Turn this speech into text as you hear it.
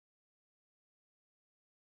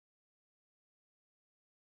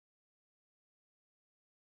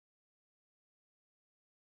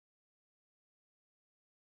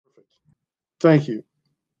Thank you.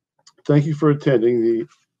 Thank you for attending the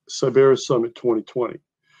Schaeffer Summit 2020.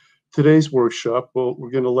 Today's workshop,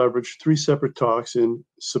 we're going to leverage 3 separate talks in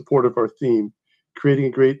support of our theme, creating a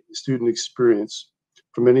great student experience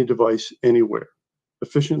from any device, anywhere,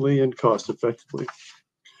 efficiently and cost effectively.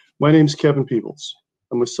 My name is Kevin Peebles.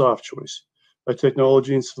 I'm with Softchoice, a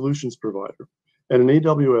technology and solutions provider, and an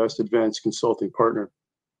AWS advanced consulting partner.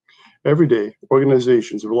 Every day,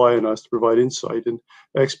 organizations rely on us to provide insight and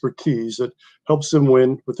expertise that helps them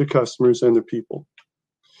win with their customers and their people.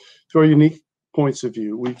 Through our unique points of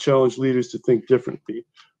view, we challenge leaders to think differently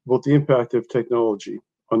about the impact of technology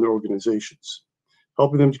on their organizations,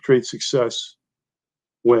 helping them to create success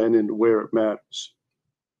when and where it matters.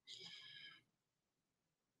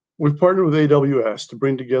 We've partnered with AWS to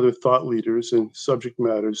bring together thought leaders and subject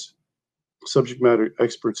matter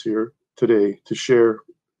experts here today to share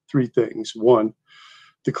 3 things. 1,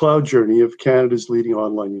 the cloud journey of Canada's leading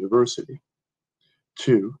online university.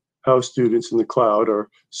 2, how students in the cloud are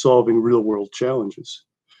solving real-world challenges.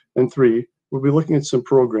 And 3, we'll be looking at some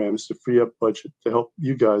programs to free up budget to help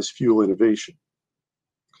you guys fuel innovation.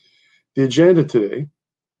 The agenda today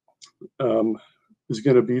is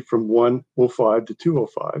going to be from 1:05 to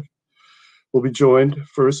 2:05. We'll be joined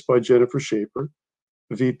first by Jennifer Schaeffer,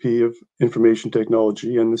 VP of Information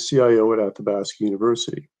Technology and the CIO at Athabasca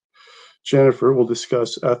University. Jennifer will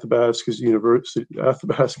discuss Athabasca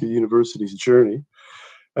University's journey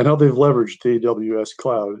and how they've leveraged the AWS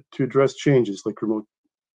cloud to address changes like remote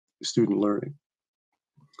student learning.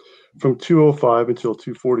 From 2:05 until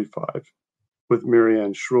 2:45, with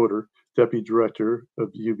Marianne Schroeder, Deputy Director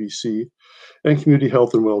of UBC and Community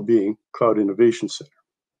Health and Wellbeing Cloud Innovation Center,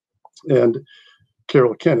 and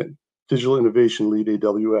Carol Kennett, Digital Innovation Lead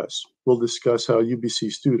AWS, will discuss how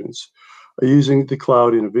UBC students are using the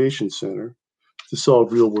Cloud Innovation Center to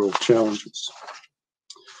solve real-world challenges.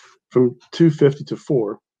 From 2:50 to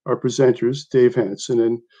 4, our presenters, Dave Hansen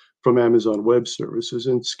and from Amazon Web Services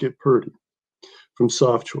and Skip Purdy from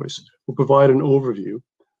Softchoice, will provide an overview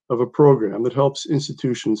of a program that helps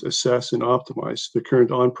institutions assess and optimize their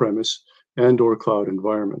current on-premise and/or cloud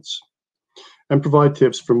environments, and provide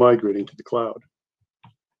tips for migrating to the cloud.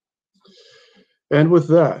 And with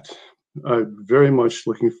that, I'm very much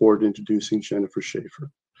looking forward to introducing Jennifer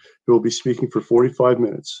Schaeffer, who will be speaking for 45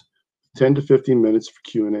 minutes, 10 to 15 minutes for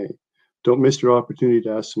Q&A. Don't miss your opportunity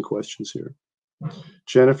to ask some questions here.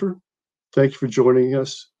 Jennifer, thank you for joining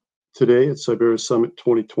us today at Schaeffer Summit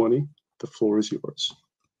 2020. The floor is yours.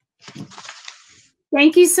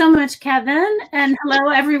 Thank you so much, Kevin. And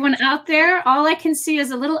hello, everyone out there. All I can see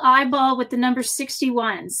is a little eyeball with the number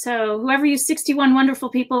 61. So whoever you 61 wonderful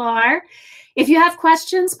people are, if you have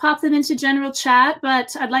questions, pop them into general chat,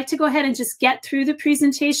 but I'd like to go ahead and just get through the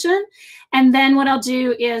presentation. And then what I'll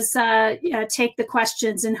do is take the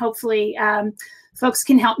questions, and hopefully folks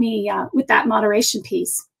can help me with that moderation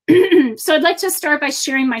piece. So I'd like to start by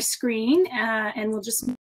sharing my screen, and we'll just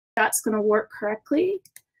make sure that's going to work correctly.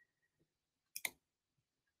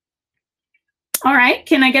 All right,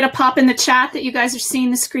 can I get a pop in the chat that you guys are seeing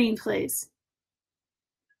the screen, please?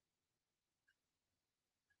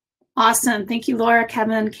 Awesome. Thank you, Laura,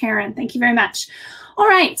 Kevin, Karen. Thank you very much. All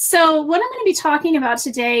right. So what I'm going to be talking about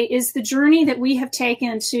today is the journey that we have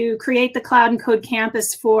taken to create the Cloud and Code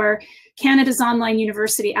Campus for Canada's online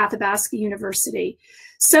university, Athabasca University.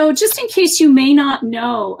 So just in case you may not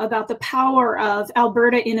know about the power of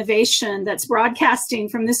Alberta innovation that's broadcasting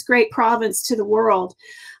from this great province to the world,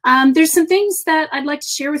 there's some things that I'd like to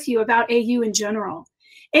share with you about AU in general.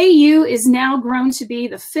 AU is now grown to be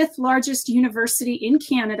the 5th largest university in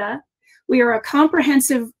Canada. We are a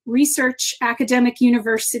comprehensive research academic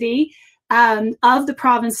university of the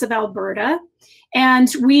province of Alberta. And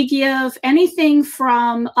we give anything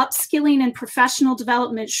from upskilling and professional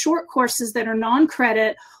development short courses that are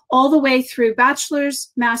non-credit all the way through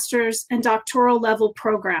bachelor's, master's, and doctoral level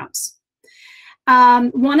programs.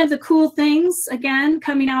 One of the cool things, again,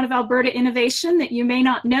 coming out of Alberta innovation that you may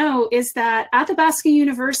not know is that Athabasca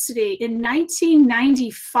University in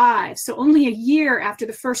 1995, so only a year after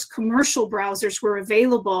the first commercial browsers were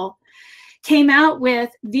available, came out with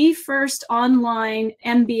the first online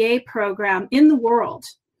MBA program in the world.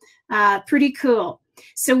 Pretty cool.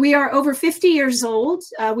 So we are over 50 years old.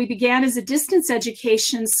 We began as a distance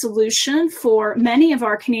education solution for many of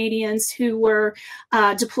our Canadians who were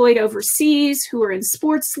deployed overseas, who were in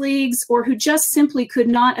sports leagues, or who just simply could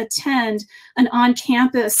not attend an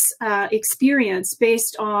on-campus experience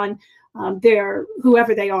based on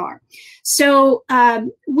whoever they are. So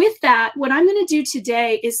with that, what I'm going to do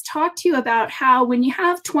today is talk to you about how when you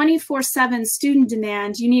have 24/7 student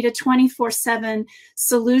demand, you need a 24/7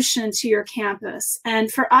 solution to your campus.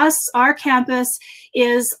 And for us, our campus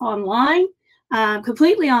is online,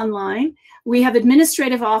 completely online. We have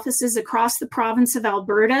administrative offices across the province of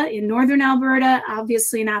Alberta, in northern Alberta,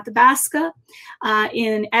 obviously in Athabasca,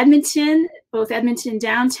 in Edmonton, both Edmonton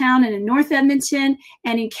downtown and in North Edmonton,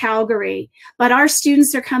 and in Calgary. But our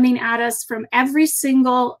students are coming at us from every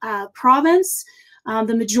single province.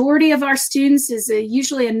 The majority of our students is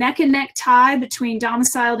usually a neck and neck tie between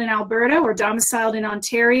domiciled in Alberta or domiciled in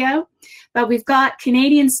Ontario. But we've got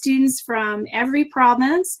Canadian students from every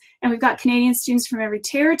province, and we've got Canadian students from every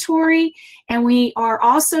territory, and we are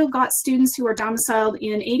also got students who are domiciled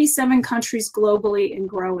in 87 countries globally and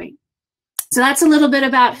growing. So that's a little bit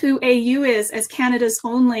about who AU is as Canada's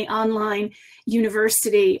only online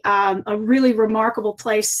university, a really remarkable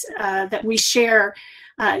place that we share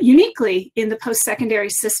uniquely in the post-secondary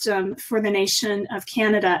system for the nation of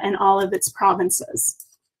Canada and all of its provinces.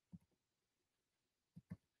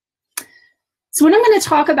 So what I'm going to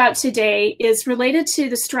talk about today is related to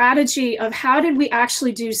the strategy of how did we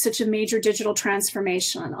actually do such a major digital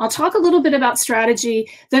transformation. I'll talk a little bit about strategy,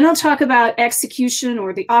 then I'll talk about execution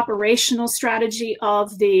or the operational strategy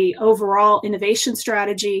of the overall innovation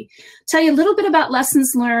strategy, tell you a little bit about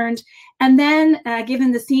lessons learned, and then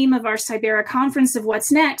given the theme of our Cybera conference of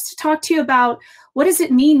what's next, talk to you about what does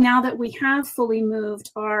it mean now that we have fully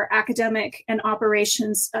moved our academic and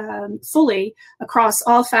operations fully across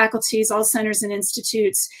all faculties, all centers and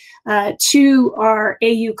institutes to our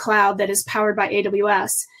AU cloud that is powered by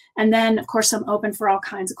AWS. And then, of course, I'm open for all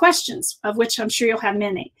kinds of questions, of which I'm sure you'll have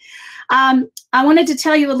many. I wanted to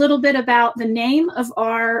tell you a little bit about the name of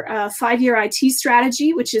our 5-year IT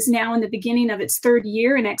strategy, which is now in the beginning of its 3rd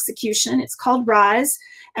year in execution. It's called RISE.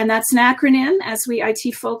 And that's an acronym, as we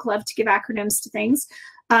IT folk love to give acronyms to things.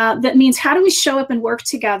 That means how do we show up and work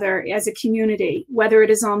together as a community, whether it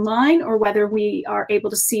is online or whether we are able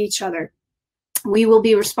to see each other. We will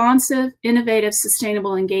be responsive, innovative,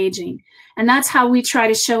 sustainable, engaging. And that's how we try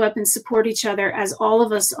to show up and support each other as all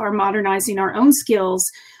of us are modernizing our own skills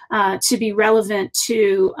to be relevant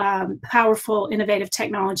to powerful, innovative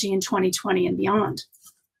technology in 2020 and beyond.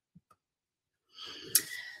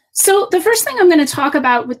 So the first thing I'm going to talk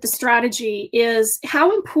about with the strategy is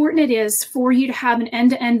how important it is for you to have an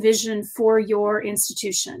end-to-end vision for your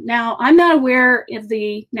institution. Now, I'm not aware of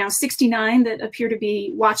the now 69 that appear to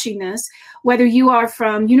be watching this, whether you are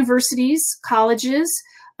from universities, colleges,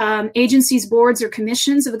 agencies, boards, or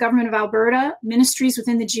commissions of the government of Alberta, ministries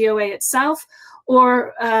within the GOA itself,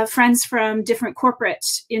 or friends from different corporate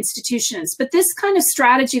institutions. But this kind of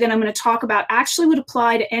strategy that I'm going to talk about actually would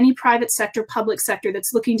apply to any private sector, public sector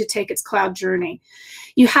that's looking to take its cloud journey.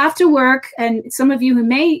 You have to work, and some of you who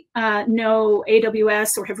may know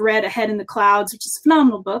AWS or have read Ahead in the Clouds, which is a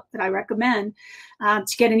phenomenal book that I recommend,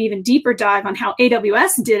 to get an even deeper dive on how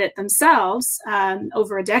AWS did it themselves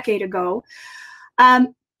over a decade ago.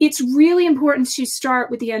 It's really important to start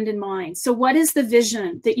with the end in mind. So what is the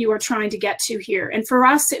vision that you are trying to get to here? And for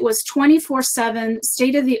us, it was 24/7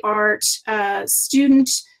 state-of-the-art student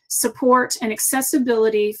support and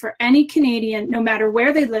accessibility for any Canadian, no matter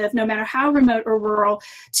where they live, no matter how remote or rural,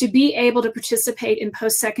 to be able to participate in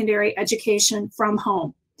post-secondary education from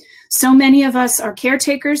home. So many of us are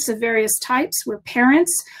caretakers of various types. We're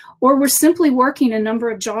parents, or we're simply working a number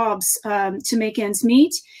of jobs to make ends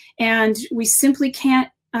meet, and we simply can't,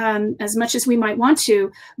 as much as we might want to,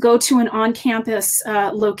 go to an on-campus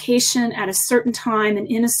location at a certain time and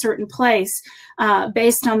in a certain place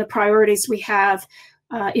based on the priorities we have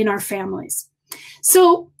in our families.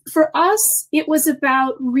 So for us, it was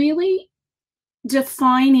about really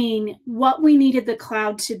defining what we needed the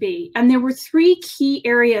cloud to be. And there were 3 key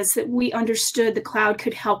areas that we understood the cloud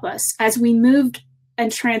could help us as we moved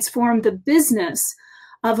and transformed the business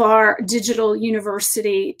of our digital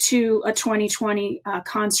university to a 2020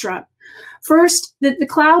 construct. First, the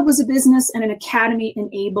cloud was a business and an academy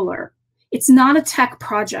enabler. It's not a tech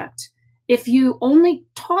project. If you only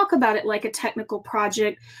talk about it like a technical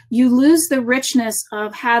project, you lose the richness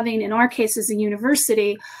of having, in our case as a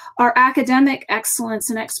university, our academic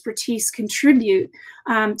excellence and expertise contribute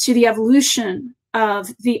to the evolution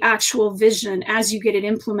of the actual vision as you get it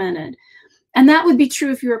implemented. And that would be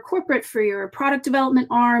true if you're a corporate, for your product development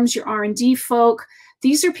arms, your R&D folk.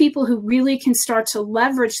 These are people who really can start to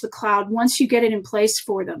leverage the cloud once you get it in place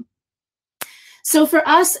for them. So for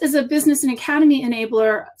us as a business and academy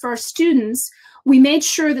enabler, for our students, we made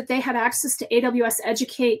sure that they had access to AWS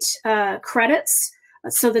Educate credits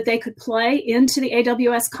so that they could play into the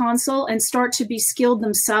AWS console and start to be skilled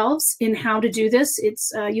themselves in how to do this.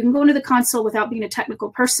 It's you can go into the console without being a technical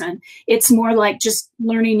person. It's more like just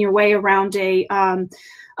learning your way around a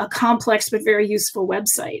complex but very useful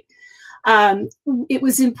website. It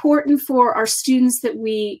was important for our students that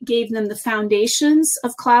we gave them the foundations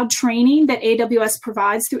of cloud training that AWS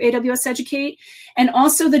provides through AWS Educate, and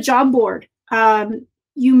also the job board.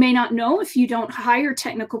 You may not know if you don't hire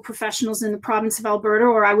technical professionals in the province of Alberta,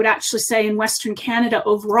 or I would actually say in Western Canada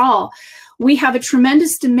overall, we have a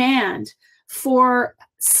tremendous demand for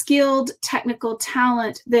skilled technical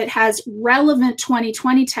talent that has relevant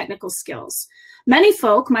 2020 technical skills. Many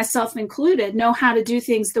folk, myself included, know how to do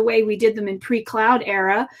things the way we did them in pre-cloud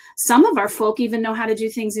era. Some of our folk even know how to do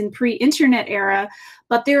things in pre-internet era,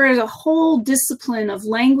 but there is a whole discipline of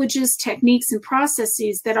languages, techniques, and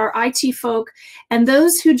processes that our IT folk and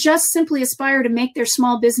those who just simply aspire to make their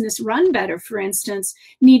small business run better, for instance,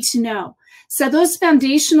 need to know. So those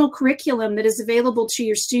foundational curriculum that is available to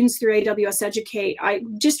your students through AWS Educate, I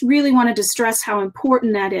just really wanted to stress how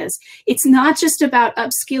important that is. It's not just about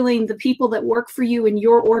upskilling the people that work for you in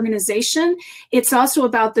your organization. It's also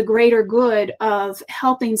about the greater good of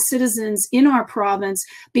helping citizens in our province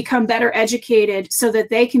become better educated so that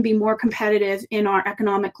they can be more competitive in our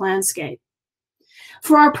economic landscape.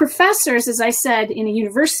 For our professors, as I said, in a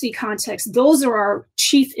university context, those are our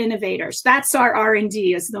chief innovators. That's our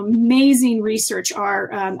R&D, is the amazing research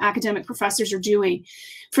our academic professors are doing.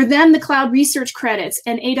 For them, the cloud research credits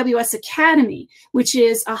and AWS Academy, which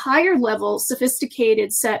is a higher level,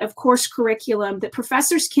 sophisticated set of course curriculum that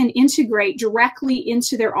professors can integrate directly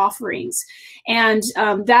into their offerings. And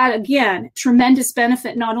that, again, tremendous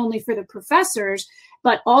benefit not only for the professors,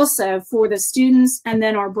 but also for the students and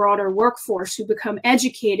then our broader workforce who become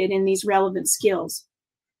educated in these relevant skills.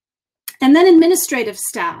 And then administrative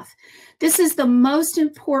staff. This is the most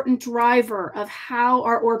important driver of how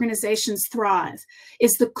our organizations thrive,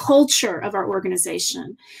 is the culture of our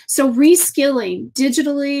organization. So reskilling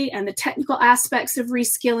digitally and the technical aspects of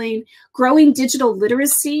reskilling, growing digital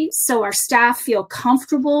literacy so our staff feel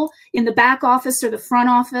comfortable in the back office or the front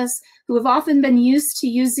office, who have often been used to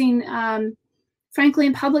using frankly,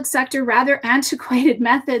 in public sector, rather antiquated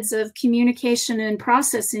methods of communication and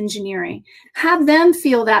process engineering. Have them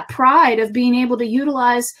feel that pride of being able to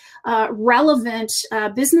utilize relevant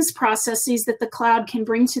business processes that the cloud can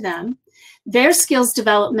bring to them, their skills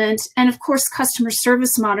development, and of course, customer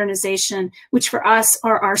service modernization, which for us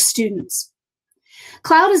are our students.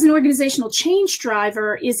 Cloud as an organizational change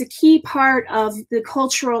driver is a key part of the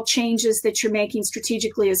cultural changes that you're making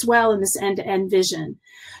strategically as well in this end-to-end vision.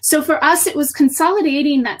 So for us, it was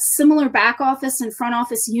consolidating that similar back office and front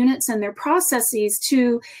office units and their processes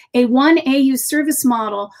to a one AU service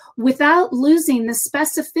model without losing the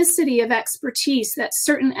specificity of expertise that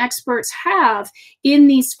certain experts have in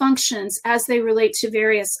these functions as they relate to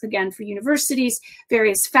various, again, for universities,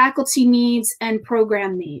 various faculty needs and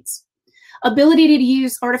program needs. Ability to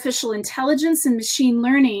use artificial intelligence and machine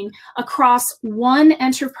learning across one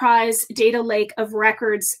enterprise data lake of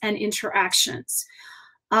records and interactions.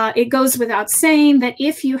 It goes without saying that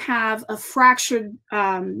if you have a fractured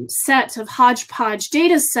set of hodgepodge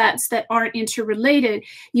data sets that aren't interrelated,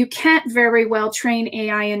 you can't very well train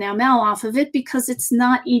AI and ML off of it because it's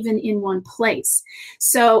not even in one place.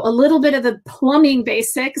 So a little bit of the plumbing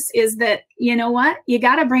basics is that, you know what, you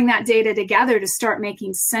got to bring that data together to start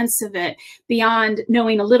making sense of it beyond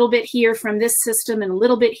knowing a little bit here from this system and a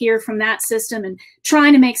little bit here from that system and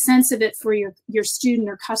trying to make sense of it for your student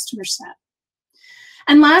or customer set.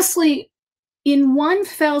 And lastly, in one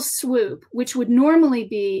fell swoop, which would normally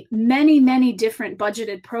be many, many different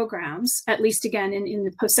budgeted programs, at least again in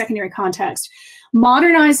the post-secondary context,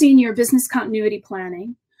 modernizing your business continuity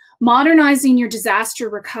planning, modernizing your disaster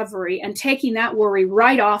recovery and taking that worry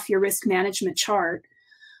right off your risk management chart,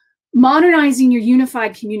 modernizing your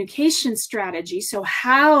unified communication strategy. So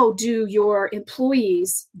how do your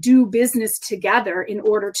employees do business together in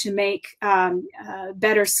order to make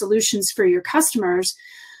better solutions for your customers?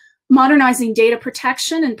 Modernizing data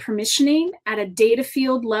protection and permissioning at a data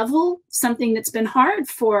field level, something that's been hard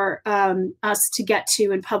for us to get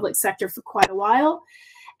to in public sector for quite a while.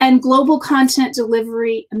 And global content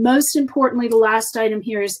delivery. And most importantly, the last item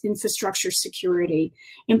here is infrastructure security.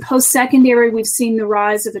 In post-secondary, we've seen the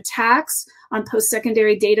rise of attacks on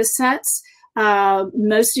post-secondary data sets.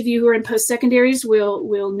 Most of you who are in post-secondaries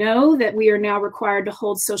will know that we are now required to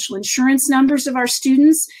hold social insurance numbers of our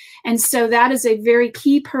students. And so that is a very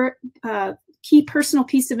key key personal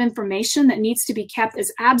piece of information that needs to be kept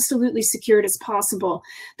as absolutely secured as possible.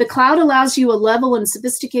 The cloud allows you a level and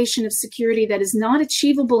sophistication of security that is not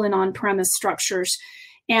achievable in on-premise structures.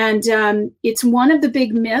 And it's one of the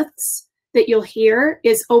big myths that you'll hear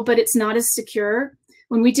is, oh, but it's not as secure.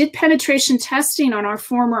 When we did penetration testing on our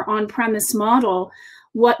former on-premise model,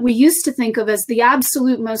 what we used to think of as the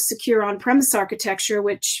absolute most secure on-premise architecture,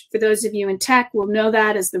 which for those of you in tech will know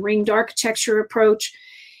that as the ringed architecture approach,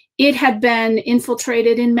 it had been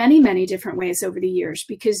infiltrated in many, many different ways over the years,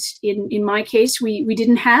 because in my case, we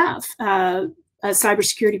didn't have a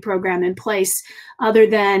cybersecurity program in place other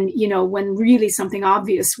than, you know, when really something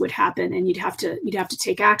obvious would happen and you'd have to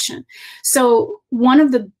take action. So one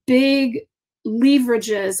of the big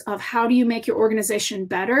leverages of how do you make your organization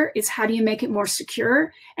better is how do you make it more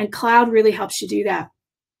secure, and cloud really helps you do that.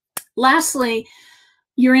 Lastly,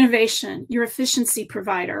 your innovation, your efficiency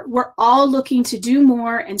provider. We're all looking to do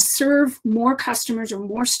more and serve more customers or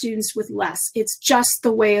more students with less. It's just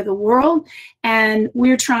the way of the world, and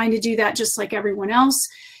we're trying to do that just like everyone else.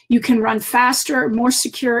 You can run faster, more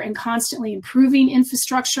secure, and constantly improving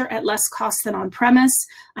infrastructure at less cost than on-premise.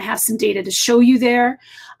 I have some data to show you there.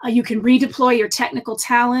 You can redeploy your technical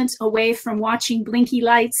talent away from watching blinky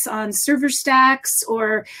lights on server stacks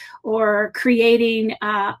or creating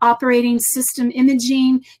operating system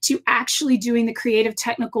imaging to actually doing the creative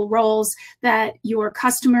technical roles that your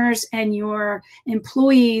customers and your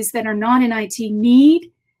employees that are not in IT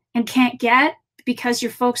need and can't get, because your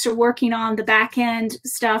folks are working on the back end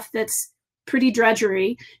stuff that's pretty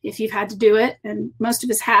drudgery if you've had to do it, and most of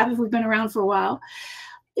us have if we've been around for a while.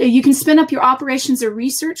 You can spin up your operations or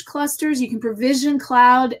research clusters. You can provision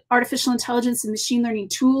cloud, artificial intelligence, and machine learning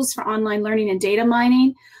tools for online learning and data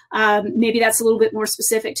mining. Maybe that's a little bit more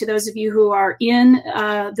specific to those of you who are in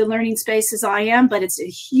the learning space as I am, but it's a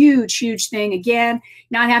huge, huge thing. Again,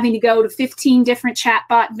 not having to go to 15 different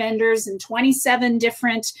chatbot vendors and 27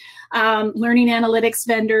 different learning analytics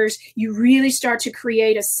vendors. You really start to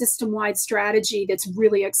create a system-wide strategy that's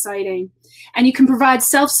really exciting. And you can provide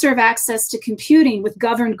self-serve access to computing with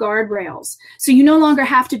governed guardrails. So you no longer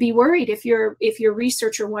have to be worried if your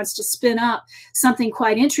researcher wants to spin up something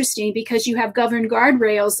quite interesting, because you have governed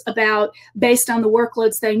guardrails about, based on the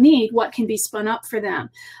workloads they need, what can be spun up for them.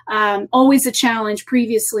 Always a challenge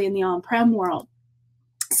previously in the on-prem world.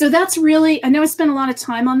 So that's really, I know I spent a lot of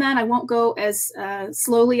time on that. I won't go as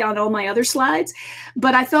slowly on all my other slides,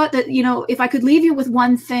 but I thought that, you know, if I could leave you with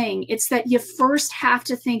one thing, it's that you first have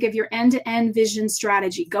to think of your end-to-end vision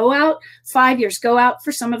strategy. Go out 5 years, go out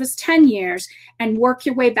for some of us 10 years, and work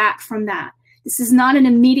your way back from that. This is not an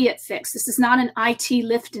immediate fix. This is not an IT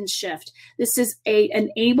lift and shift. This is an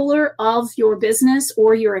enabler of your business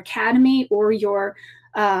or your academy or your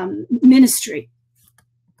ministry.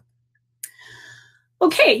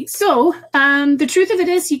 Okay, so the truth of it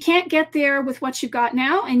is you can't get there with what you've got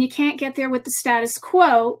now, and you can't get there with the status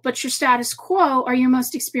quo, but your status quo are your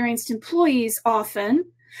most experienced employees often.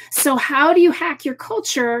 So how do you hack your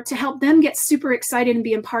culture to help them get super excited and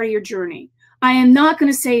be a part of your journey? I am not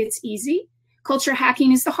going to say it's easy. Culture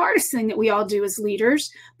hacking is the hardest thing that we all do as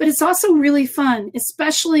leaders, but it's also really fun,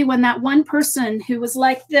 especially when that one person who was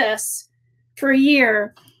like this for a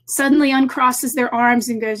year suddenly uncrosses their arms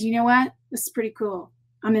and goes, you know what? This is pretty cool.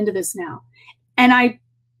 I'm into this now. And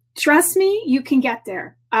trust me, you can get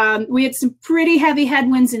there. We had some pretty heavy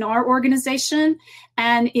headwinds in our organization,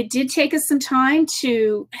 and it did take us some time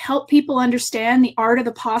to help people understand the art of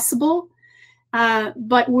the possible.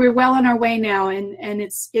 But we're well on our way now, and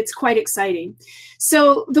it's quite exciting.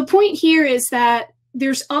 So the point here is that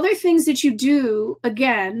there's other things that you do.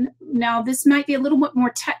 Again, now this might be a little bit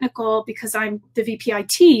more technical because I'm the VP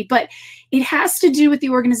IT, but it has to do with the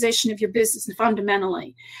organization of your business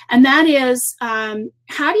fundamentally. And that is,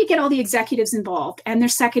 how do you get all the executives involved and their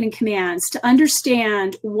second in commands to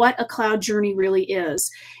understand what a cloud journey really is?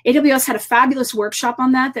 AWS had a fabulous workshop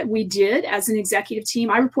on that we did as an executive team.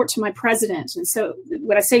 I report to my president. And so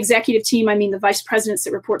when I say executive team, I mean the vice presidents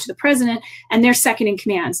that report to the president and their second in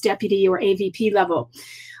commands, deputy or AVP level.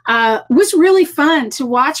 It was really fun to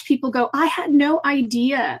watch people go, I had no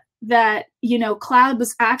idea that, you know, cloud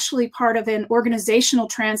was actually part of an organizational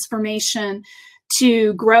transformation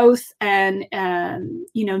to growth and,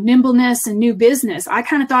 you know, nimbleness and new business. I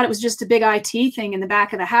kind of thought it was just a big IT thing in the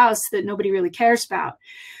back of the house that nobody really cares about.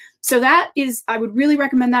 So that is, I would really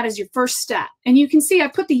recommend that as your first step. And you can see I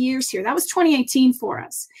put the years here. That was 2018 for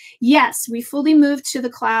us. Yes, we fully moved to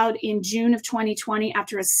the cloud in June of 2020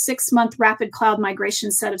 after a 6-month rapid cloud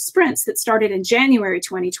migration set of sprints that started in January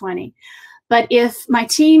 2020. But if my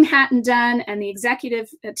team hadn't done, and the executive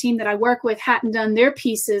team that I work with hadn't done their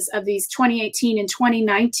pieces of these 2018 and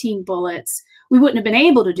 2019 bullets, we wouldn't have been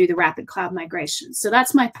able to do the rapid cloud migration. So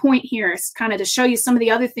that's my point here, is kind of to show you some of the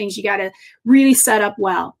other things you got to really set up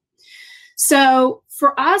well. So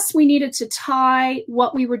for us, we needed to tie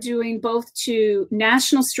what we were doing both to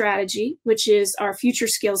national strategy, which is our future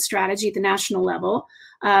skills strategy at the national level.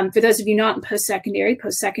 For those of you not in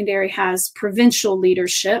post-secondary has provincial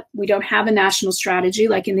leadership. We don't have a national strategy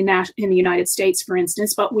like in the United States, for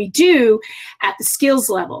instance, but we do at the skills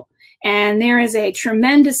level. And there is a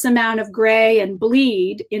tremendous amount of gray and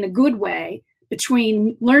bleed in a good way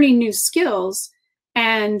between learning new skills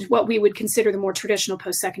and what we would consider the more traditional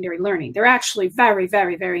post-secondary learning. They're actually very,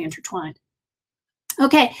 very, very intertwined.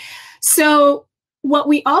 Okay, so what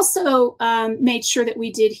we also made sure that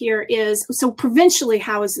we did here is, so provincially,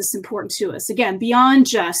 how is this important to us? Again, beyond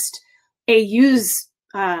just AU's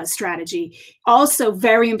strategy, also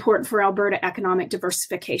very important for Alberta economic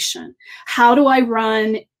diversification. How do I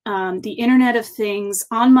run the Internet of Things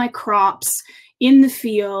on my crops in the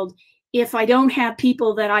field if I don't have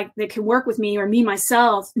people that can work with me, or me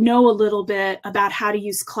myself know a little bit about how to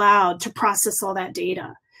use cloud to process all that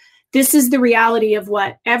data? This is the reality of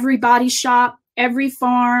what every body shop, every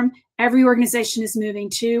farm, every organization is moving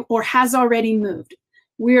to or has already moved.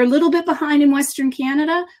 We're a little bit behind in Western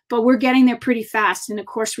Canada, but we're getting there pretty fast. And of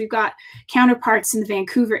course, we've got counterparts in the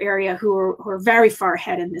Vancouver area who are very far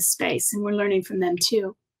ahead in this space, and we're learning from them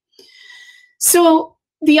too. So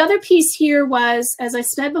the other piece here was, as I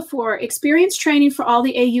said before, experience training for all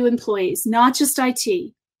the AU employees, not just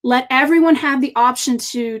IT. Let everyone have the option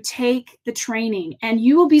to take the training, and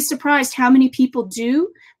you will be surprised how many people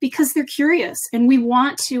do, because they're curious and we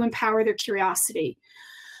want to empower their curiosity.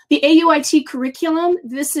 The AUIT curriculum,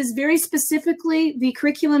 this is very specifically the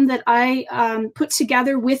curriculum that I put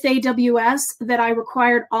together with AWS that I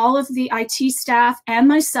required all of the IT staff and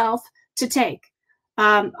myself to take.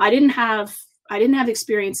 I didn't have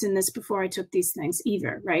experience in this before I took these things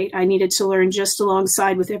either, right? I needed to learn just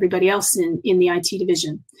alongside with everybody else in the IT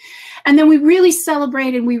division. And then we really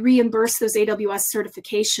celebrate and we reimburse those AWS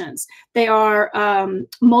certifications. They are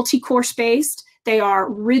multi-course based, they are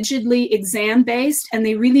rigidly exam based, and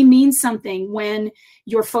they really mean something when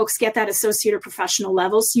your folks get that associate or professional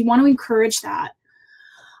level. So you want to encourage that.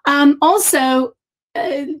 Also,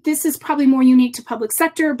 this is probably more unique to public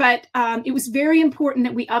sector, but it was very important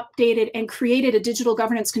that we updated and created a digital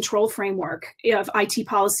governance control framework of IT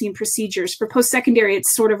policy and procedures. For post-secondary,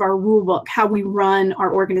 it's sort of our rule book, how we run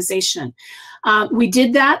our organization. We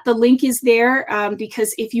did that. The link is there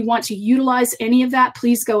because if you want to utilize any of that,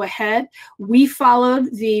 please go ahead. We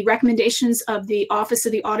followed the recommendations of the Office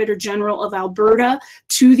of the Auditor General of Alberta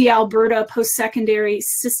to the Alberta post-secondary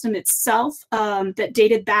system itself that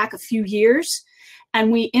dated back a few years. And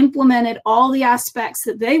we implemented all the aspects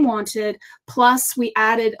that they wanted, plus we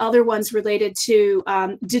added other ones related to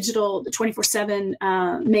digital 24/7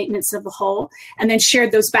 maintenance of the whole, and then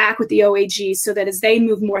shared those back with the OAG so that as they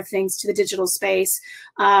move more things to the digital space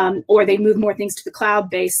or they move more things to the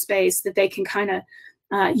cloud-based space, that they can kind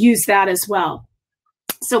of use that as well.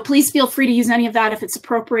 So please feel free to use any of that if it's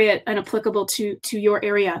appropriate and applicable to your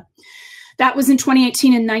area. That was in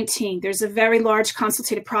 2018 and 19. There's a very large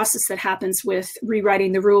consultative process that happens with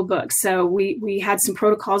rewriting the rule book. So we had some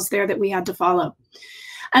protocols there that we had to follow.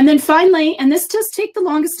 And then finally, and this does take the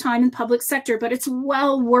longest time in public sector, but it's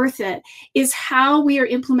well worth it, is how we are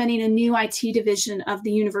implementing a new IT division of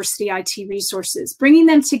the university IT resources, bringing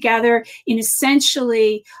them together in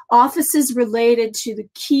essentially offices related to the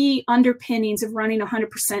key underpinnings of running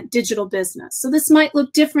 100% digital business. So this might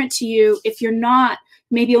look different to you if you're not,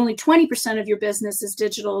 maybe only 20% of your business is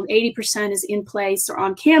digital and 80% is in place or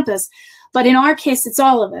on campus. But in our case, it's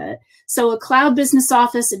all of it. So a cloud business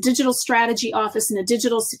office, a digital strategy office, and a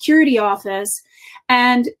digital security office.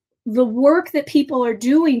 And the work that people are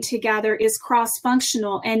doing together is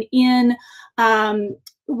cross-functional and in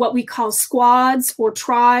what we call squads or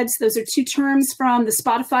tribes. Those are two terms from the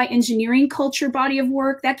Spotify engineering culture body of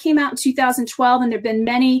work. That came out in 2012, and there have been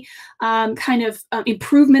many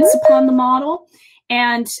improvements upon the model.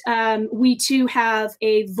 And we too have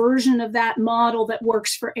a version of that model that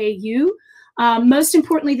works for AU. Most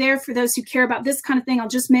importantly there, for those who care about this kind of thing, I'll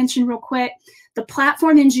just mention real quick, the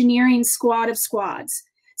platform engineering squad of squads,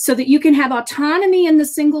 so that you can have autonomy in the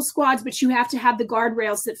single squads, but you have to have the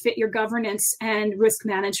guardrails that fit your governance and risk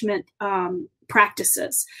management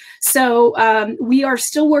practices. So we are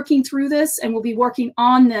still working through this, and we'll be working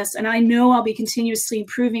on this, and I know I'll be continuously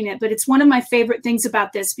improving it, but it's one of my favorite things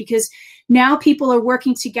about this, because now people are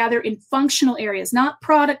working together in functional areas, not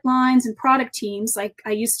product lines and product teams like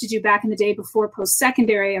I used to do back in the day before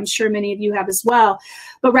post-secondary. I'm sure many of you have as well,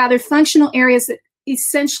 but rather functional areas that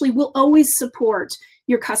essentially will always support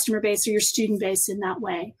your customer base or your student base in that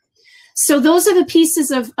way. So those are the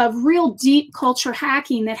pieces of real deep culture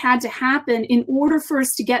hacking that had to happen in order for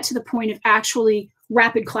us to get to the point of actually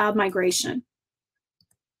rapid cloud migration.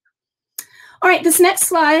 All right, this next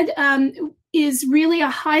slide is really a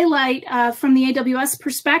highlight from the AWS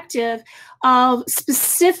perspective of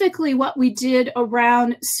specifically what we did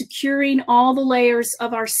around securing all the layers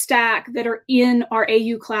of our stack that are in our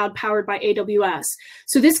AU cloud powered by AWS.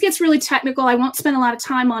 So this gets really technical. I won't spend a lot of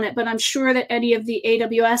time on it, but I'm sure that any of the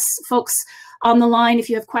AWS folks on the line, if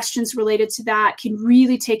you have questions related to that, can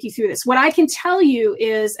really take you through this. What I can tell you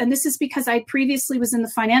is, and this is because I previously was in the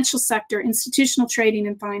financial sector, institutional trading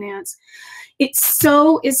and finance, it's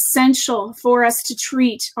so essential for us to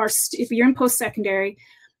treat our, if you're in post-secondary,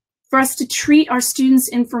 for us to treat our students'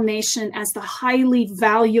 information as the highly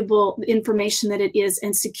valuable information that it is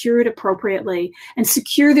and secure it appropriately and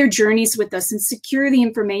secure their journeys with us and secure the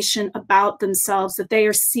information about themselves that they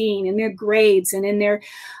are seeing in their grades and in their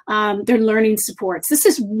learning supports. This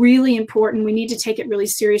is really important. We need to take it really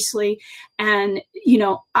seriously. And, you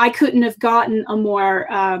know, I couldn't have gotten a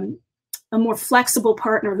more flexible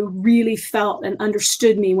partner who really felt and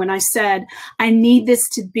understood me when I said, I need this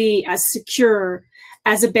to be as secure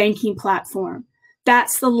as a banking platform.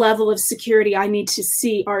 That's the level of security I need to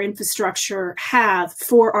see our infrastructure have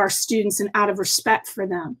for our students and out of respect for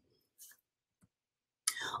them.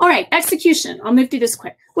 All right, execution. I'll move through this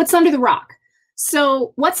quick. What's under the rock?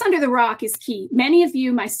 So what's under the rock is key. Many of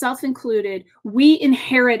you, myself included, we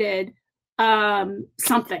inherited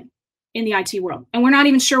something in the IT world. And we're not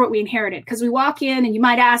even sure what we inherited because we walk in and you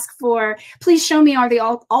might ask for, please show me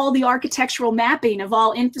all the architectural mapping of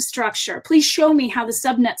all infrastructure. Please show me how the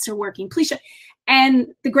subnets are working. Please show. And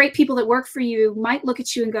the great people that work for you might look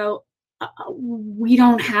at you and go, we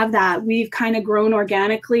don't have that. We've kind of grown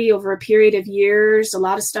organically over a period of years. A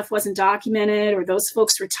lot of stuff wasn't documented or those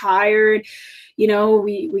folks retired. You know,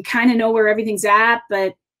 we kind of know where everything's at,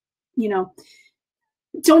 but, you know,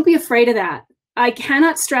 don't be afraid of that. I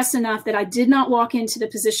cannot stress enough that I did not walk into the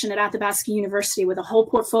position at Athabasca University with a whole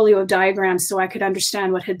portfolio of diagrams so I could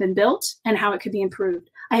understand what had been built and how it could be improved.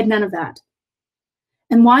 I had none of that.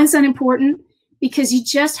 And why is that important? Because you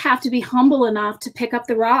just have to be humble enough to pick up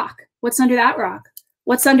the rock. What's under that rock?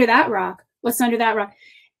 What's under that rock? What's under that rock?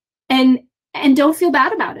 And don't feel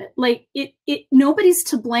bad about it. Like nobody's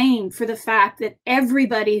to blame for the fact that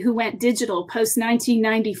everybody who went digital post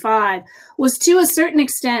 1995 was to a certain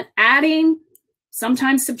extent adding,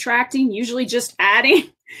 sometimes subtracting, usually just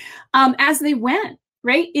adding as they went,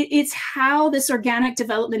 right? It's how this organic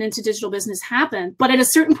development into digital business happened. But at a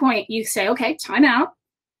certain point, you say, okay, time out.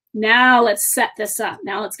 Now let's set this up.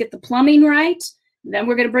 Now let's get the plumbing right. Then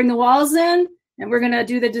we're going to bring the walls in and we're going to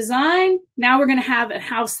do the design. Now we're going to have a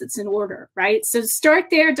house that's in order, right? So start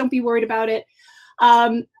there. Don't be worried about it.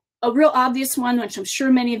 A real obvious one, which I'm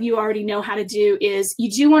sure many of you already know how to do, is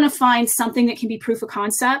you do want to find something that can be proof of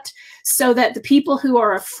concept so that the people who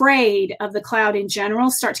are afraid of the cloud in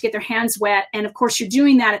general start to get their hands wet. And of course, you're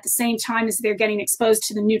doing that at the same time as they're getting exposed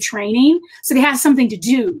to the new training. So they have something to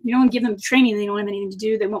do. You don't give them training, they don't have anything to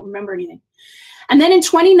do, they won't remember anything. And then in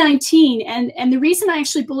 2019, and the reason I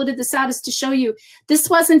actually bulleted this out is to show you,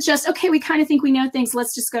 this wasn't just, okay, we kind of think we know things,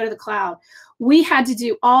 let's just go to the cloud. We had to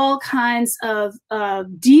do all kinds of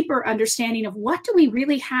deeper understanding of what do we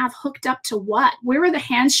really have hooked up to what? Where are the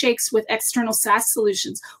handshakes with external SaaS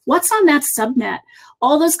solutions? What's on that subnet?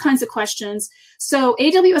 All those kinds of questions. So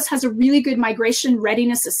AWS has a really good migration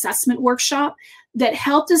readiness assessment workshop that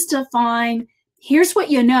helped us define, here's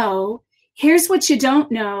what you know, here's what you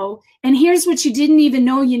don't know, and here's what you didn't even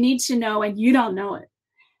know you need to know and you don't know it.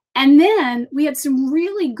 And then we had some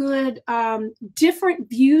really good different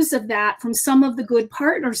views of that from some of the good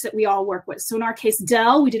partners that we all work with. So in our case,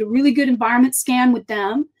 Dell, we did a really good environment scan with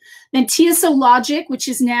them. Then TSO Logic, which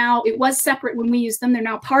is now, it was separate when we used them. They're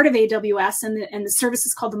now part of AWS, and the service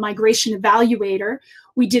is called the Migration Evaluator.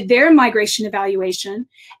 We did their migration evaluation.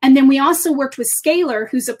 And then we also worked with Schaeffer,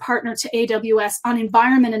 who's a partner to AWS, on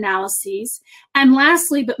environment analyses. And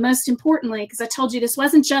lastly, but most importantly, because I told you this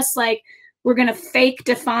wasn't just like, we're going to fake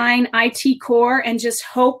define IT core and just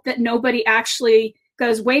hope that nobody actually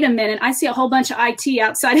goes, wait a minute, I see a whole bunch of IT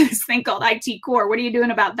outside of this thing called IT core. What are you doing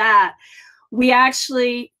about that? We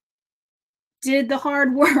actually did the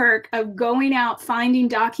hard work of going out, finding,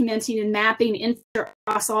 documenting, and mapping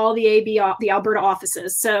across all the Alberta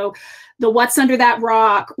offices. So the what's under that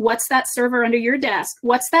rock, what's that server under your desk,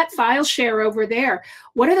 what's that file share over there,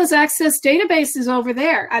 what are those access databases over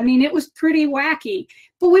there? I mean, it was pretty wacky,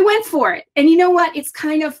 but we went for it. And you know what? It's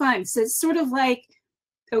kind of fun. So it's sort of like,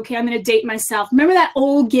 okay, I'm going to date myself. Remember that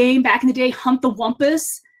old game back in the day, Hunt the Wumpus?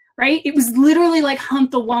 right? It was literally like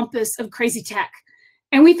Hunt the Wampus of crazy tech.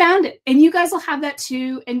 And we found it. And you guys will have that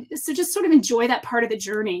too. And so just sort of enjoy that part of the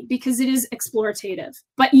journey because it is explorative.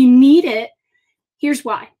 But you need it. Here's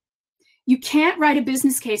why. You can't write a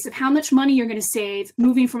business case of how much money you're going to save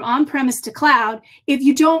moving from on-premise to cloud if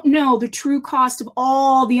you don't know the true cost of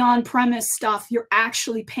all the on-premise stuff you're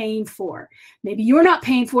actually paying for. Maybe you're not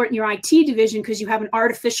paying for it in your IT division because you have an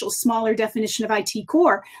artificial smaller definition of IT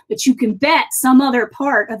core, but you can bet some other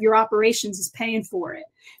part of your operations is paying for it.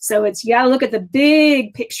 So you got to look at the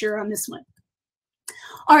big picture on this one.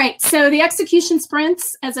 All right, so the execution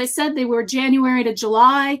sprints, as I said, they were January to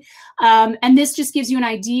July, and this just gives you an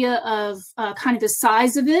idea of kind of the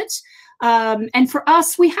size of it. And for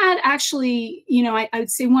us, we had actually, you know, I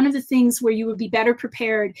would say one of the things where you would be better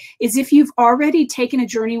prepared is if you've already taken a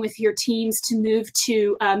journey with your teams to move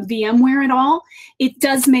to VMware at all, it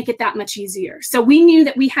does make it that much easier. So we knew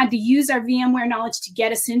that we had to use our VMware knowledge to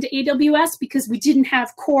get us into AWS because we didn't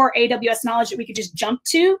have core AWS knowledge that we could just jump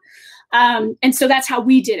to. And so that's how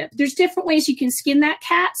we did it. There's different ways you can skin that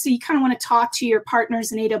cat. So you kind of want to talk to your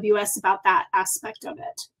partners in AWS about that aspect of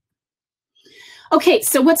it. Okay,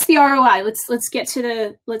 so what's the ROI? Let's get to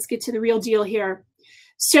the real deal here.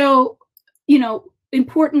 So, you know,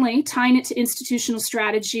 importantly, tying it to institutional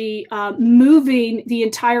strategy, moving the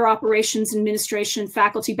entire operations, administration,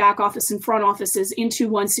 faculty, back office, and front offices into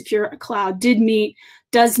one secure cloud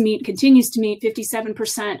does meet, continues to meet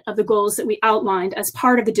 57% of the goals that we outlined as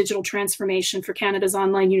part of the digital transformation for Canada's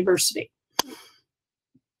online university.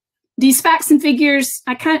 These facts and figures,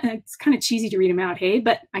 it's kind of cheesy to read them out, hey,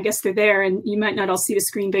 but I guess they're there and you might not all see the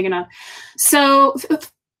screen big enough. So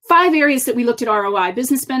 5 areas that we looked at ROI: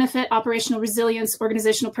 business benefit, operational resilience,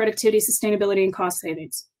 organizational productivity, sustainability, and cost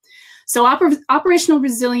savings. So operational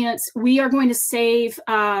resilience, we are going to save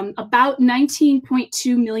about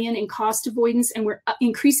 $19.2 million in cost avoidance, and we're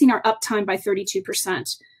increasing our uptime by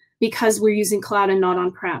 32% because we're using cloud and not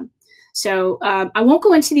on-prem. So I won't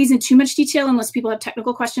go into these in too much detail unless people have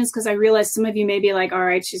technical questions, because I realize some of you may be like, all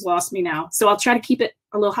right, she's lost me now. So I'll try to keep it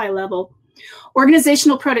a little high level.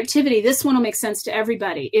 Organizational productivity, this one will make sense to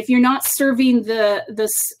everybody. If you're not serving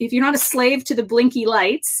if you're not a slave to the blinky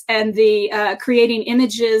lights and the creating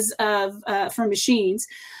images for machines,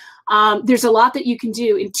 there's a lot that you can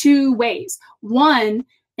do in 2 ways. One,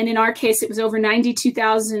 and in our case, it was over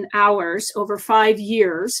 92,000 hours over 5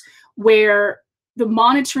 years, where the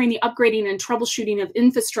monitoring, the upgrading, and troubleshooting of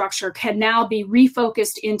infrastructure can now be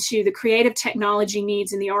refocused into the creative technology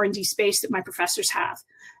needs in the R&D space that my professors have.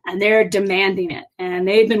 And they're demanding it. And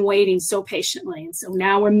they've been waiting so patiently. And so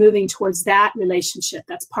now we're moving towards that relationship.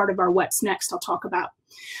 That's part of our what's next I'll talk about.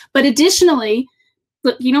 But additionally,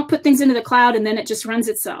 look, you don't put things into the cloud and then it just runs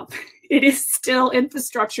itself. It is still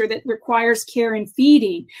infrastructure that requires care and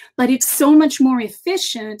feeding, but it's so much more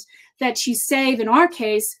efficient that you save, in our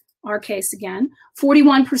case again,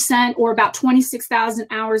 41% or about 26,000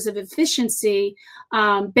 hours of efficiency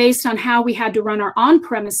based on how we had to run our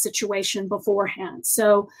on-premise situation beforehand.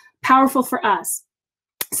 So powerful for us.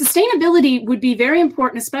 Sustainability would be very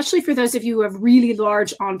important, especially for those of you who have really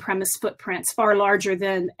large on-premise footprints, far larger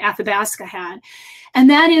than Athabasca had. And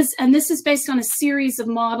this is based on a series of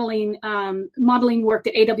modeling work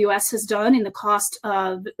that AWS has done in the cost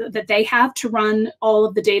that they have to run all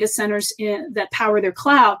of the data centers that power their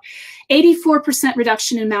cloud. 84%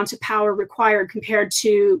 reduction in amount of power required compared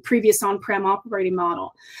to previous on-prem operating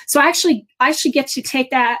model. So actually, I should get to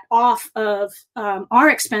take that off of our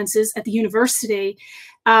expenses at the university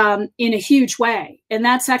in a huge way. And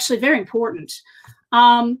that's actually very important.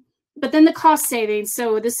 But then the cost savings.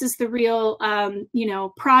 So this is the real,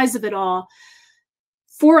 prize of it all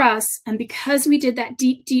for us. And because we did that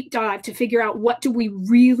deep dive to figure out what do we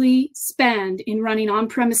really spend in running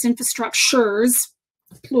on-premise infrastructures,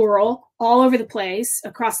 plural, all over the place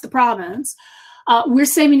across the province, we're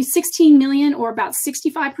saving 16 million or about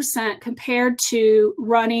 65% compared to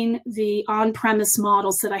running the on-premise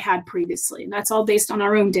models that I had previously. And that's all based on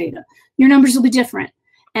our own data. Your numbers will be different.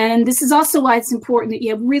 And this is also why it's important that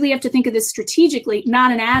you really have to think of this strategically,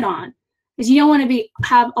 not an add-on, because you don't want to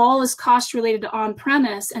have all this cost related to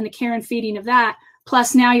on-premise and the care and feeding of that.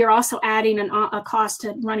 Plus now you're also adding a cost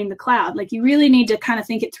to running the cloud. Like you really need to kind of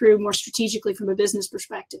think it through more strategically from a business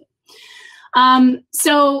perspective.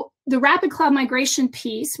 So the rapid cloud migration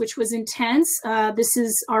piece, which was intense, this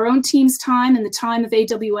is our own team's time and the time of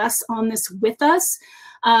AWS on this with us.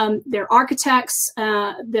 They're architects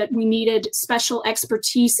that we needed special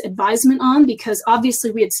expertise advisement on, because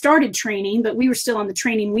obviously we had started training, but we were still on the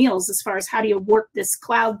training wheels as far as how do you work this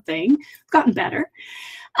cloud thing. We've gotten better.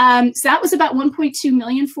 So that was about 1.2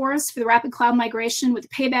 million for us for the rapid cloud migration, with a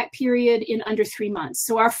payback period in under 3 months.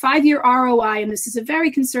 So our 5-year ROI, and this is a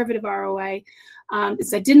very conservative ROI,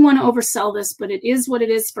 is I didn't want to oversell this, but it is what it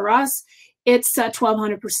is for us. It's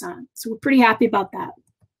 1,200%. So we're pretty happy about that.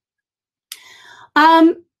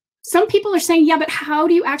 Some people are saying, yeah, but how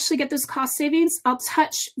do you actually get those cost savings? I'll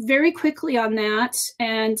touch very quickly on that.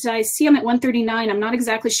 And I see I'm at 1:39. I'm not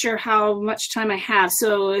exactly sure how much time I have.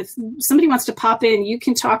 So if somebody wants to pop in, you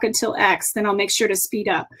can talk until X, then I'll make sure to speed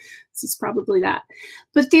up. This is probably that.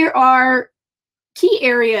 But there are key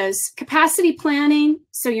areas: capacity planning.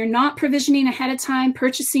 So you're not provisioning ahead of time,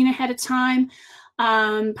 purchasing ahead of time.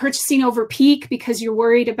 Purchasing over peak because you're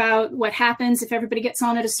worried about what happens if everybody gets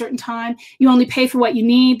on at a certain time. You only pay for what you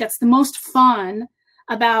need. That's the most fun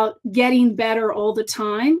about getting better all the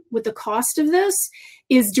time with the cost of this,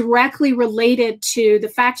 is directly related to the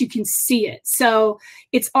fact you can see it. So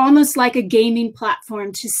it's almost like a gaming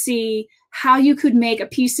platform to see how you could make a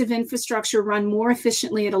piece of infrastructure run more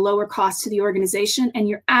efficiently at a lower cost to the organization, and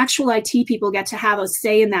your actual IT people get to have a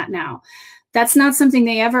say in that now. That's not something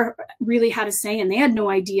they ever really had a say in. They had no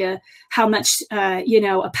idea how much, a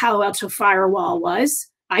Palo Alto firewall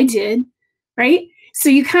was. I did, right? So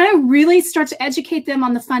you kind of really start to educate them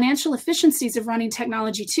on the financial efficiencies of running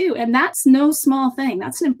technology too. And that's no small thing.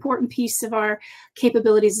 That's an important piece of our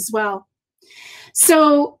capabilities as well.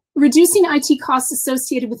 So reducing IT costs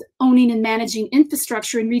associated with owning and managing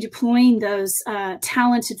infrastructure and redeploying those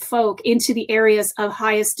talented folk into the areas of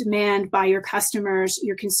highest demand by your customers,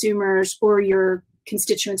 your consumers, or your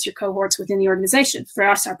constituents, your cohorts within the organization. For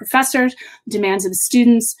us, our professors, demands of the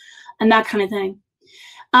students, and that kind of thing.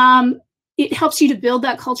 It helps you to build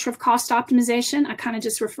that culture of cost optimization. I kind of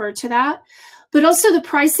just referred to that. But also the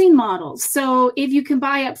pricing models. So if you can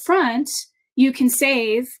buy up front, you can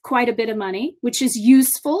save quite a bit of money, which is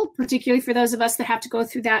useful, particularly for those of us that have to go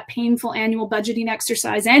through that painful annual budgeting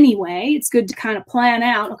exercise anyway. It's good to kind of plan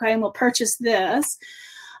out, okay, and we'll purchase this.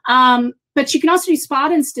 But you can also do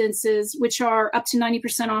spot instances, which are up to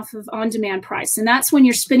 90% off of on-demand price. And that's when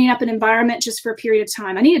you're spinning up an environment just for a period of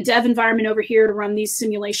time. I need a dev environment over here to run these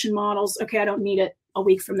simulation models. Okay, I don't need it a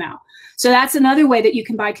week from now. So that's another way that you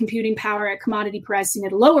can buy computing power at commodity pricing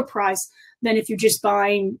at a lower price than if you're just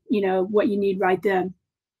buying, what you need right then.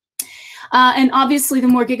 And obviously, the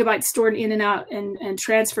more gigabytes stored in and out and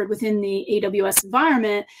transferred within the AWS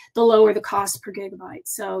environment, the lower the cost per gigabyte.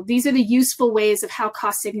 So these are the useful ways of how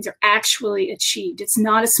cost savings are actually achieved. It's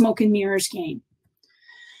not a smoke and mirrors game.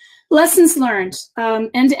 Lessons learned.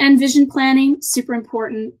 End-to-end vision planning, super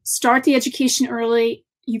important. Start the education early.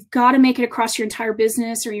 You've got to make it across your entire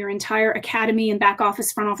business or your entire academy and back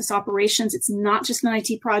office, front office operations. It's not just an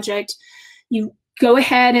IT project. You go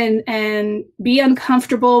ahead and be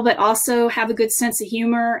uncomfortable, but also have a good sense of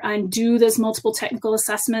humor and do those multiple technical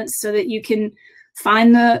assessments so that you can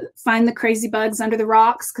find the crazy bugs under the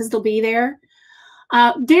rocks, because they'll be there.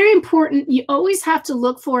 Very important, you always have to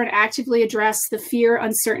look for and actively address the fear,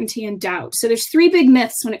 uncertainty, and doubt. So there's 3 big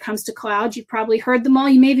myths when it comes to cloud. You've probably heard them all.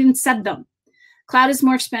 You may have even said them. Cloud is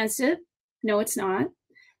more expensive. No, it's not.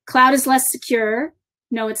 Cloud is less secure.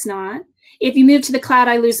 No, it's not. If you move to the cloud,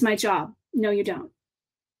 I lose my job. No, you don't.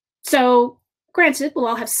 So granted, we'll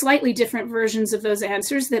all have slightly different versions of those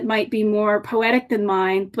answers that might be more poetic than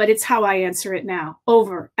mine, but it's how I answer it now,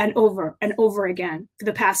 over and over and over again for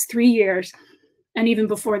the past 3 years, and even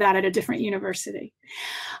before that at a different university.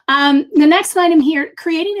 The next item here,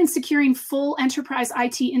 creating and securing full enterprise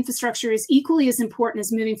IT infrastructure is equally as important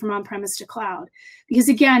as moving from on-premise to cloud. Because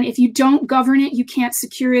again, if you don't govern it, you can't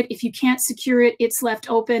secure it. If you can't secure it, it's left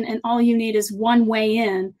open, and all you need is one way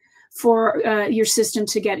in for your system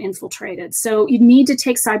to get infiltrated. So you need to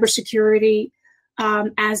take cybersecurity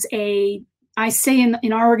as I say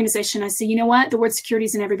in our organization, I say, you know what? The word security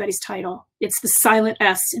is in everybody's title. It's the silent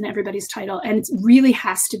S in everybody's title, and it really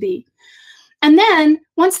has to be. And then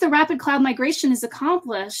once the rapid cloud migration is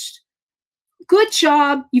accomplished, good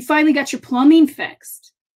job, you finally got your plumbing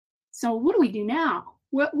fixed. So what do we do now?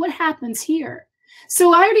 What happens here?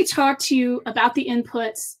 So I already talked to you about the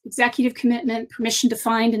inputs, executive commitment, permission to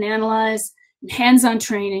find and analyze, and hands-on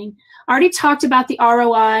training. I already talked about the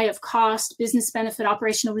ROI of cost, business benefit,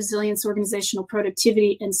 operational resilience, organizational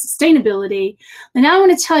productivity, and sustainability. And now I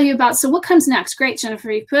want to tell you about, so what comes next? Great,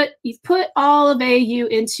 Jennifer, you've put all of AU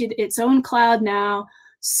into its own cloud now.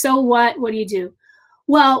 So what do you do?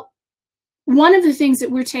 Well, one of the things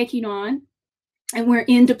that we're taking on, and we're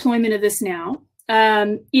in deployment of this now,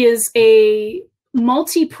 is a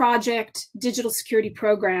multi-project digital security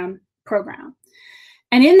program.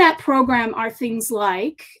 And in that program are things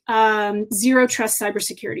like zero trust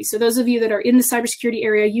cybersecurity. So those of you that are in the cybersecurity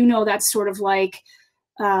area, you know that's sort of like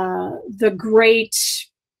the great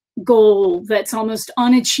goal that's almost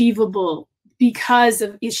unachievable because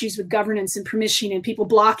of issues with governance and permission and people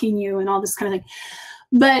blocking you and all this kind of thing.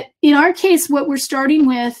 But in our case, what we're starting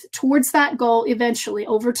with towards that goal eventually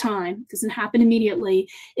over time, doesn't happen immediately,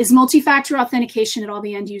 is multi-factor authentication at all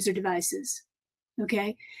the end user devices.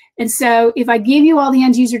 Okay. And so if I give you all the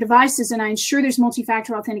end user devices and I ensure there's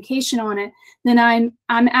multi-factor authentication on it, then I'm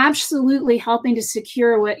absolutely helping to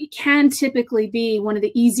secure what can typically be one of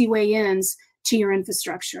the easy way ins to your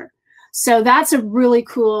infrastructure. So that's a really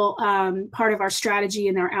cool part of our strategy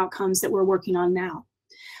and our outcomes that we're working on now.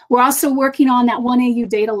 We're also working on that 1AU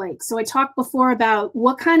data lake. So I talked before about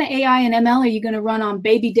what kind of AI and ML are you going to run on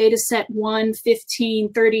baby data set 1,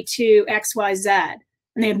 15, 32, XYZ,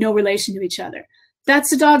 and they have no relation to each other.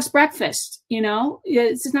 That's a dog's breakfast, you know,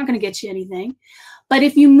 it's not going to get you anything. But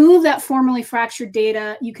if you move that formally fractured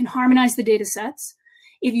data, you can harmonize the data sets.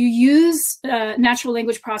 If you use natural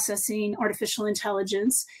language processing, artificial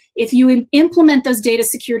intelligence, if you implement those data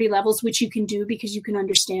security levels, which you can do because you can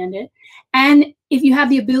understand it, and if you have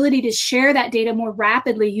the ability to share that data more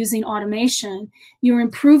rapidly using automation, you're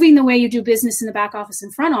improving the way you do business in the back office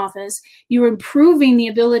and front office. You're improving the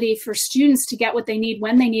ability for students to get what they need,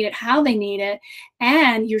 when they need it, how they need it,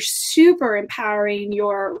 and you're super empowering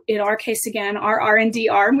your, in our case again, our R&D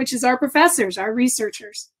arm, which is our professors, our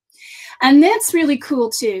researchers. And that's really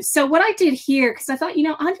cool too. So what I did here, because I thought, you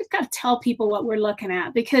know, I've just got to tell people what we're looking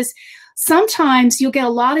at, because sometimes you'll get a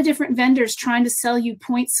lot of different vendors trying to sell you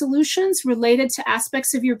point solutions related to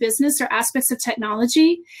aspects of your business or aspects of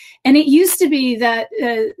technology. And it used to be that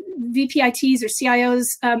VPITs or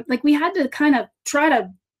CIOs, like we had to kind of try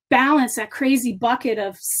to balance that crazy bucket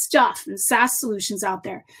of stuff and SaaS solutions out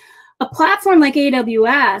there. A platform like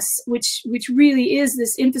AWS, which really is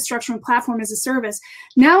this infrastructure and platform as a service,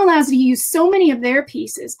 now allows you to use so many of their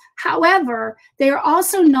pieces. However, they are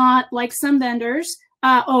also not like some vendors,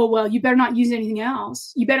 oh, well, you better not use anything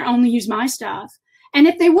else. You better only use my stuff. And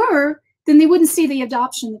if they were, then they wouldn't see the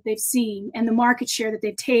adoption that they've seen and the market share that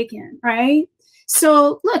they've taken, right?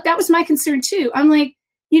 So look, that was my concern too. I'm like,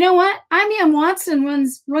 you know what? IBM Watson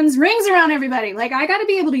runs rings around everybody. Like, I got to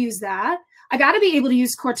be able to use that. I got to be able to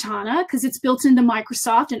use Cortana because it's built into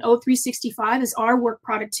Microsoft, and O365 is our work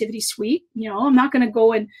productivity suite. You know, I'm not going to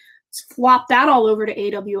go and flop that all over to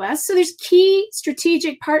AWS. So there's key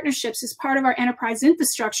strategic partnerships as part of our enterprise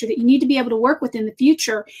infrastructure that you need to be able to work with in the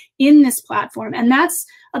future in this platform. And that's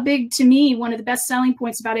a big, to me, one of the best selling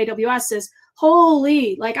points about AWS is,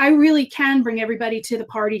 holy, like I really can bring everybody to the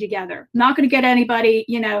party together. I'm not going to get anybody,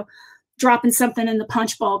 you know, dropping something in the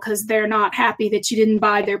punch bowl because they're not happy that you didn't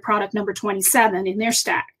buy their product number 27 in their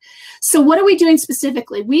stack. So what are we doing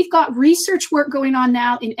specifically? We've got research work going on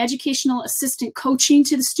now in educational assistant coaching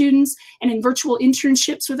to the students and in virtual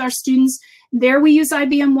internships with our students. There we use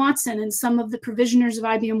IBM Watson and some of the provisioners of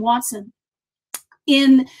IBM Watson.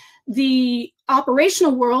 In the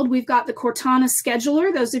operational world, we've got the Cortana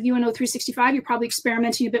scheduler. Those of you in O365, you're probably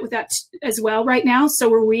experimenting a bit with that as well right now.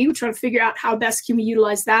 So are we. We're trying to figure out how best can we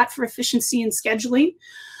utilize that for efficiency and scheduling.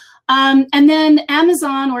 And then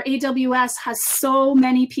Amazon or AWS has so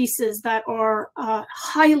many pieces that are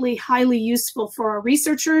highly, highly useful for our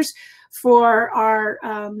researchers, for our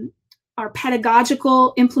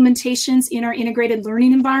pedagogical implementations in our integrated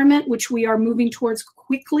learning environment, which we are moving towards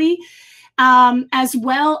quickly. As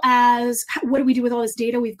well as what do we do with all this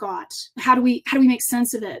data we've got? How do we make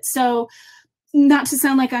sense of it? So not to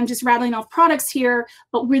sound like I'm just rattling off products here,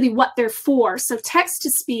 but really what they're for. So text to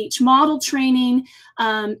speech, model training,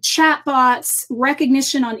 chatbots,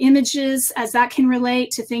 recognition on images, as that can relate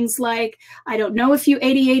to things like, I don't know if you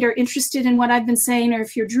 88 are interested in what I've been saying, or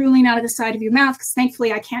if you're drooling out of the side of your mouth, because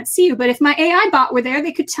thankfully I can't see you. But if my AI bot were there,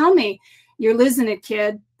 they could tell me, you're losing it,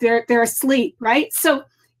 kid. They're asleep, right? So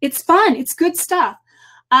it's fun. It's good stuff.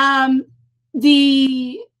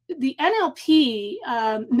 The NLP,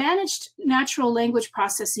 managed natural language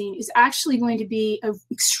processing, is actually going to be an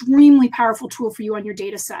extremely powerful tool for you on your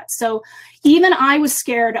data set. So even I was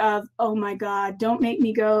scared of, oh my God, don't make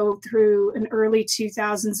me go through an early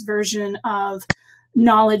 2000s version of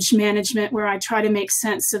knowledge management where I try to make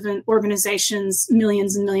sense of an organization's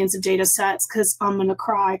millions and millions of data sets, because I'm going to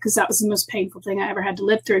cry, because that was the most painful thing I ever had to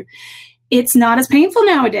live through. It's not as painful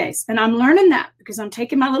nowadays. And I'm learning that because I'm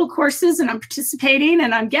taking my little courses and I'm participating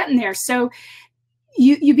and I'm getting there. So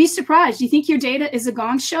you'd be surprised. You think your data is a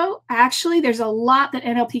gong show? Actually, there's a lot that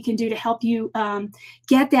NLP can do to help you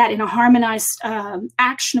get that in a harmonized,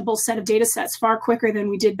 actionable set of data sets far quicker than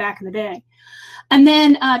we did back in the day. And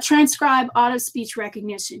then transcribe auto speech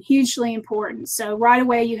recognition, hugely important. So right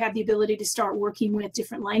away, you have the ability to start working with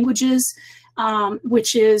different languages,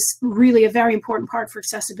 which is really a very important part for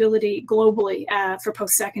accessibility globally for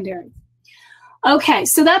post-secondary. Okay,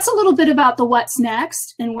 so that's a little bit about the what's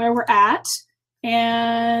next and where we're at.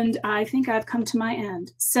 And I think I've come to my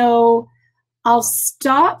end. So I'll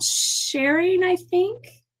stop sharing, I think.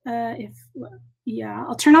 Yeah,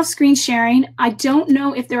 I'll turn off screen sharing. I don't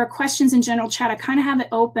know if there are questions in general chat. I kind of have it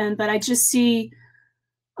open, but I just see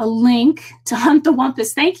a link to Hunt the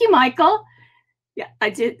Wumpus. Thank you, Michael. Yeah, I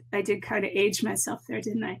did kind of age myself there,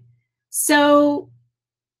 didn't I? So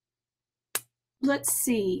let's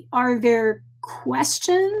see. Are there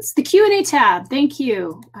questions? The Q&A tab. Thank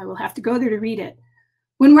you. I will have to go there to read it.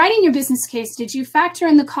 When writing your business case, did you factor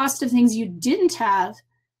in the cost of things you didn't have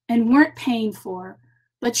and weren't paying for,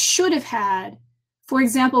 but should have had? For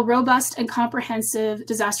example, robust and comprehensive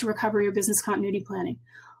disaster recovery or business continuity planning.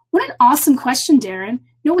 What an awesome question, Darren.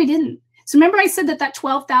 No, we didn't. So remember I said that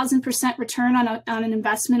 12,000% return on an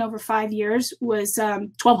investment over 5 years was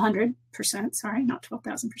 1,200%, sorry, not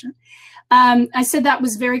 12,000%. I said that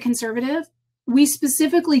was very conservative. We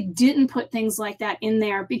specifically didn't put things like that in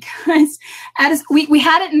there because we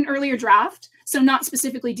had it in an earlier draft. So not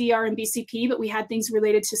specifically DR and BCP, but we had things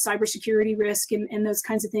related to cybersecurity risk and those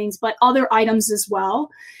kinds of things, but other items as well.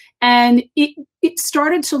 And it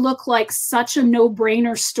started to look like such a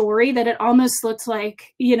no-brainer story that it almost looked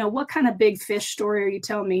like, you know, what kind of big fish story are you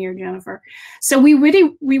telling me here, Jennifer? So we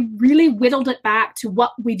really whittled it back to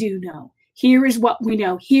what we do know. Here is what we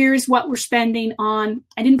know. Here's what we're spending on.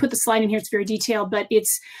 I didn't put the slide in here. It's very detailed, but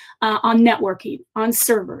it's on networking, on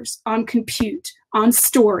servers, on compute, on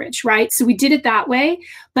storage, right? So we did it that way.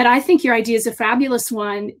 But I think your idea is a fabulous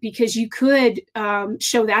one because you could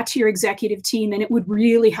show that to your executive team and it would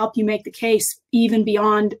really help you make the case even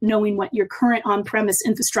beyond knowing what your current on-premise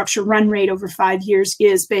infrastructure run rate over 5 years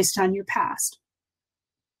is based on your past.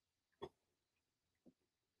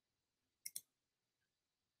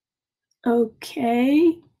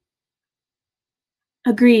 Okay.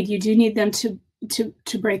 Agreed. You do need them to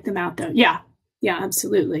break them out though. Yeah,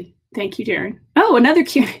 absolutely. Thank you, Darren. Oh, another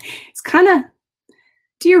Q. It's kind of,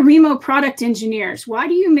 dear Remo product engineers, why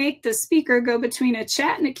do you make the speaker go between a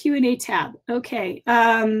chat and a Q&A tab? Okay.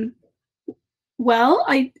 Well,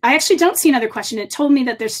 I actually don't see another question. It told me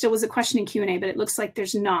that there still was a question in Q&A, but it looks like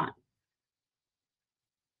there's not.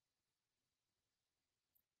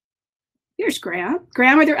 Here's Graham.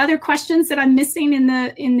 Graham, are there other questions that I'm missing in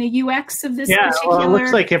the UX of this particular? Well, it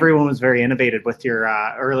looks like everyone was very innovative with your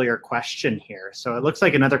earlier question here. So it looks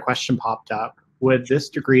like another question popped up. Would this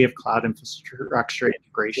degree of cloud infrastructure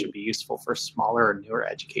integration be useful for smaller or newer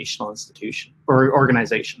educational institutions or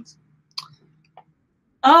organizations?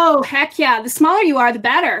 Oh, heck yeah. The smaller you are, the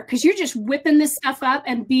better, because you're just whipping this stuff up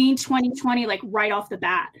and being 2020 like right off the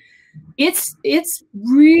bat. It's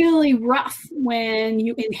really rough when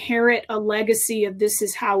you inherit a legacy of this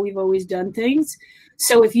is how we've always done things.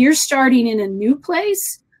 So if you're starting in a new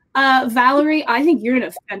place, Valerie, I think you're in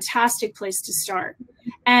a fantastic place to start.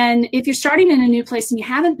 And if you're starting in a new place and you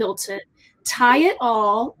haven't built it, tie it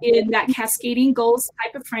all in that cascading goals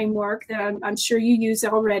type of framework that I'm sure you use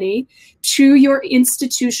already to your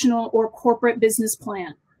institutional or corporate business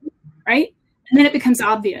plan, right? And then it becomes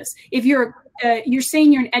obvious. If you're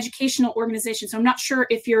saying you're an educational organization, so I'm not sure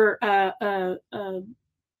if you're a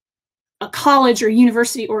college or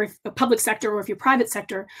university or if a public sector or if you're private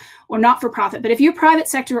sector or not-for-profit. But if you're private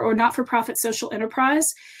sector or not-for-profit social enterprise,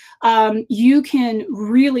 you can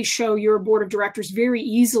really show your board of directors very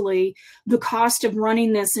easily the cost of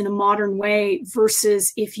running this in a modern way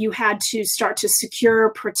versus if you had to start to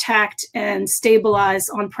secure, protect, and stabilize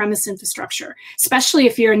on-premise infrastructure, especially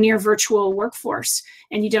if you're a near virtual workforce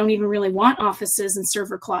and you don't even really want offices and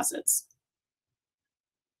server closets.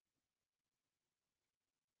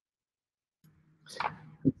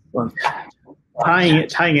 Well,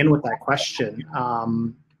 tying in with that question,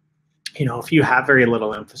 you know, if you have very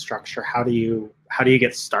little infrastructure, how do you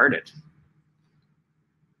get started?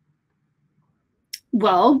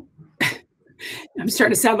 Well, I'm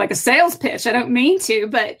starting to sound like a sales pitch. I don't mean to,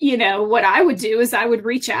 but you know, what I would do is I would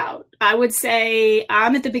reach out. I would say,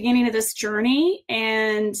 I'm at the beginning of this journey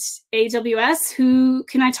and AWS, who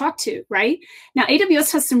can I talk to, right? Now,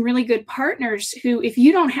 AWS has some really good partners who, if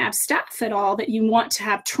you don't have staff at all that you want to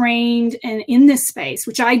have trained and in this space,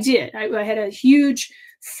 which I did, I had a huge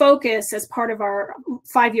focus as part of our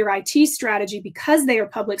 5-year IT strategy, because they are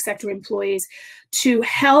public sector employees, to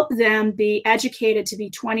help them be educated to be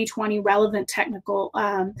 2020 relevant technical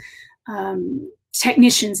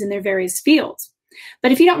technicians in their various fields.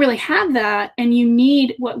 But if you don't really have that, and you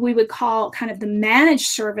need what we would call kind of the managed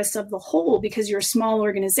service of the whole, because you're a small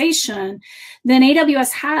organization, then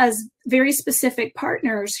AWS has very specific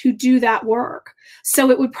partners who do that work.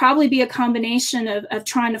 So it would probably be a combination of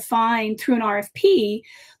trying to find through an RFP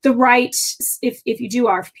the right, if you do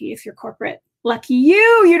RFP, if you're corporate. Lucky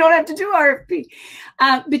you don't have to do RFP.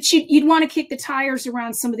 But you'd want to kick the tires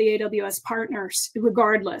around some of the AWS partners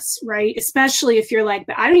regardless, right? Especially if you're like,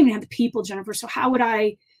 but I don't even have the people, Jennifer, so how would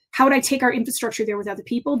I take our infrastructure there without the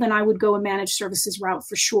people? Then I would go a managed services route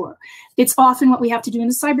for sure. It's often what we have to do in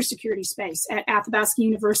the cybersecurity space. At Athabasca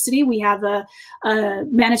University, we have a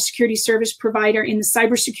managed security service provider in the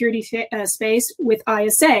cybersecurity space with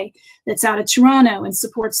ISA that's out of Toronto and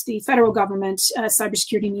supports the federal government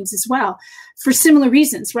cybersecurity needs as well. For similar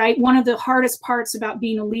reasons, right? One of the hardest parts about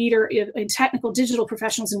being a leader in technical digital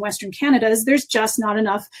professionals in Western Canada is there's just not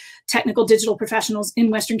enough technical digital professionals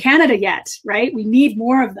in Western Canada yet, right? We need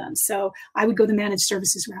more of them. So I would go the managed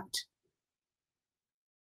services route.